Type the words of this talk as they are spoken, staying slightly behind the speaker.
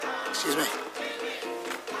Excuse me.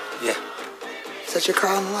 Yeah. Is that your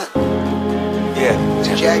car on the lot? Yeah. Is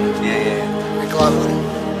it Jag? Yeah. Make a lot of money.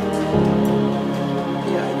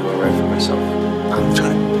 Yeah, I do it right for myself. I'm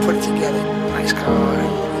trying to put it together. Nice car.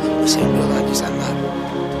 The same deal. I'm not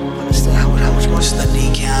understand how much money. Study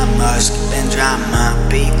cameras, skipping drama,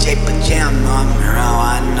 BJ pajama,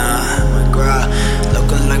 marijuana. My girl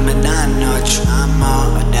looking like Madonna, trauma,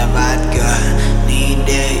 vodka, need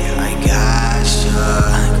it, I got you.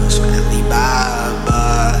 Goes for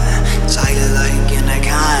Alibaba, tiger like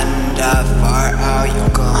anaconda, far out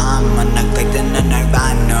Yokohama, knock like the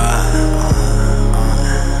Nirvana.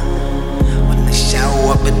 When I show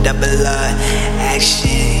up a double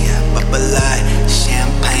action, yeah, bubble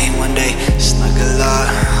champagne one day, snuggle up.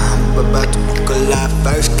 I'm about to book a lot,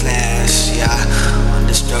 first class, yeah. On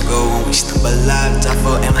the struggle when we stumble up,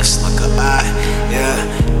 double and I slugger up, yeah.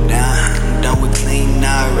 Now I'm done with clean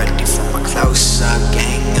up, ready for my close up,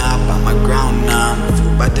 gang up, I'm a grown up.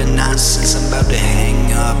 About the nonsense, I'm about to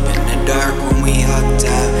hang up in the dark when we hooked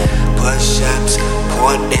up. Push ups,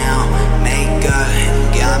 pour down, make up,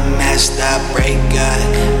 got messed up, break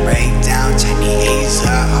down, tiny ease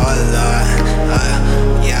up, hold up,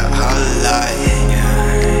 yeah, hold up,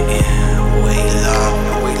 yeah,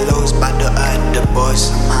 we lose by the other boys.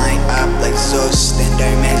 I'm high up like Zeus,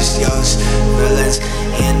 standard match yours, villains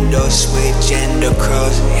and those switch and the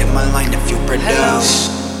crows, hit my line if you produce,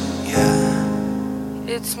 yeah.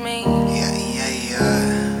 It's me. Yeah.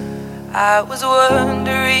 I was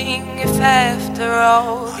wondering if after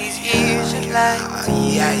all these years you'd like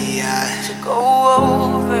to go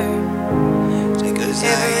over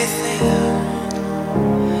everything.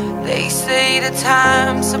 They say the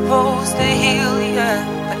time's supposed to heal ya,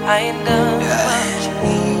 but I ain't done much.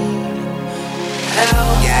 Hello.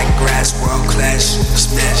 Yeah, grass, world class,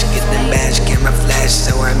 smash, get the badge, camera flash,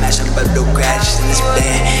 so I mash up a blue crash in this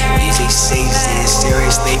band. Easy season,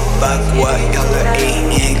 seriously, fuck what y'all are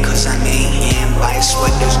eating, cause I'm eating white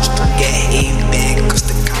sweaters just to get even, cause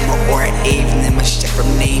the karma or evening, my shit from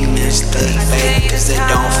Neiman's still fake, cause it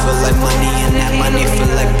don't feel like money, and that money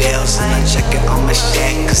feel like bills, and I check it on my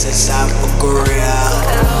shit, cause it's out for real.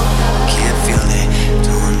 Can't feel it,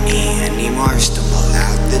 don't need any more, stumble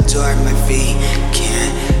out the door, my feet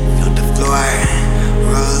can't feel the floor.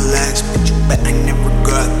 Rolex, but you bet I never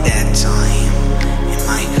got that time. And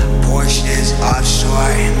my Porsche is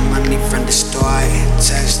offshore, money from the store.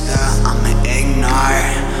 Texter, I'ma ignore.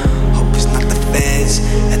 Hope it's not the feds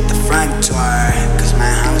at the front door, cause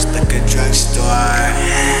my house like a drugstore.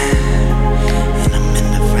 And I'm in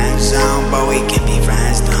the friend zone, but we can be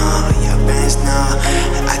friends now. Yeah, friends now.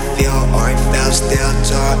 I feel or it felt still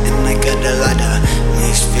tall, and I got a lot of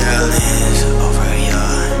mixed feelings over you.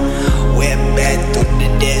 We're back through the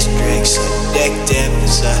districts, addictive.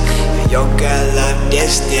 It's a yo girl love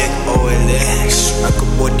this stick, OLX. Rock a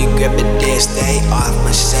booty, grab a dick, stay off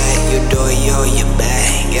my side. You do you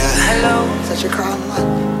bang, yeah. Hello. Is that your car on the lot?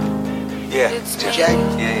 Yeah. It's Is it me. Jag?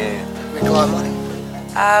 Yeah. Make a lot of money.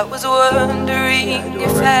 I was wondering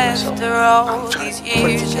if after all these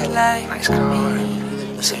years you'd like Nice car. to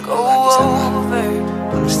The same go deal.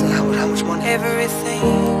 over Understand how much money.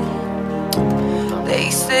 everything. They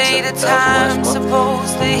say the time's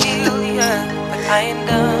supposed to heal ya, but I ain't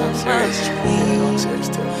done much. I'm serious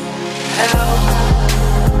too. Hello,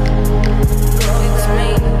 it's me.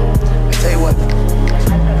 I tell you what,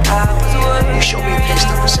 I was wondering you show me a pay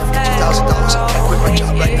stub for $72,000. I quit my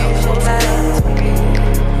job right now.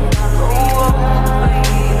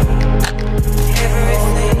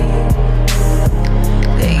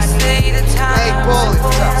 Hey, Paulie,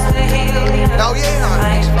 what's up? No, yeah, no,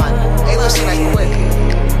 it's fine. Hey, listen, I quit.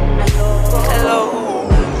 Hello.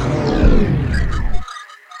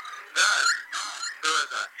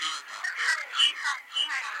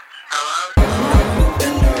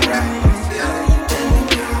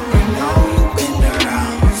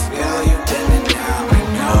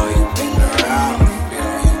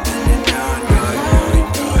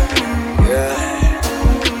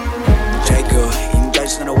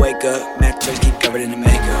 Wake up, mattress keep covered in the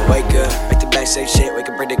makeup. Wake up, back to back, say shit, wake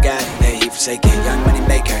up, pray to God. Hey, he forsake it, young money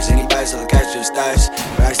makers. Anybody's all the cash to stars.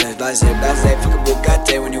 Rockstars, blase, fuck a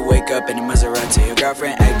Bugatti when you wake up in a Maserati. Your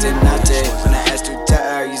girlfriend acting naughty. When I asked to tell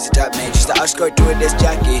her, use the top man. Just to escort to a disc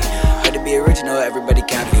jockey. Hard to be original, everybody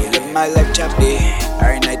copy. Living my life choppy.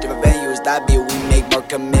 Every night the venue is lobby. We make more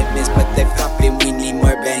commitments, but they floppy. We need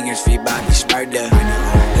more bangers, free bodies, murder.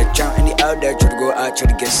 The drunk and the elder, try to grow up, try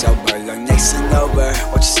to get sober. Long nights and over,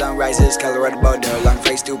 watch the sunrises, Colorado border. Long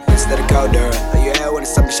face, two pins that are colder. Lay your head when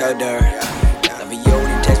it's on my shoulder. Loving you when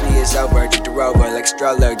you text me, it's over. Treat the rover like a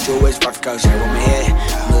stroller, Jewish rough culture. With my head,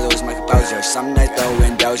 I'ma lose my exposure. Some nights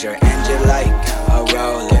throwing dozier, and you like a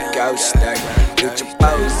roller coaster. Future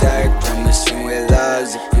poser, promising with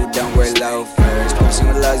loves if you don't wear loafers. Promising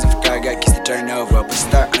with loves if your car got keys to turn over. Put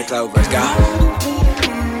start on the clovers, go.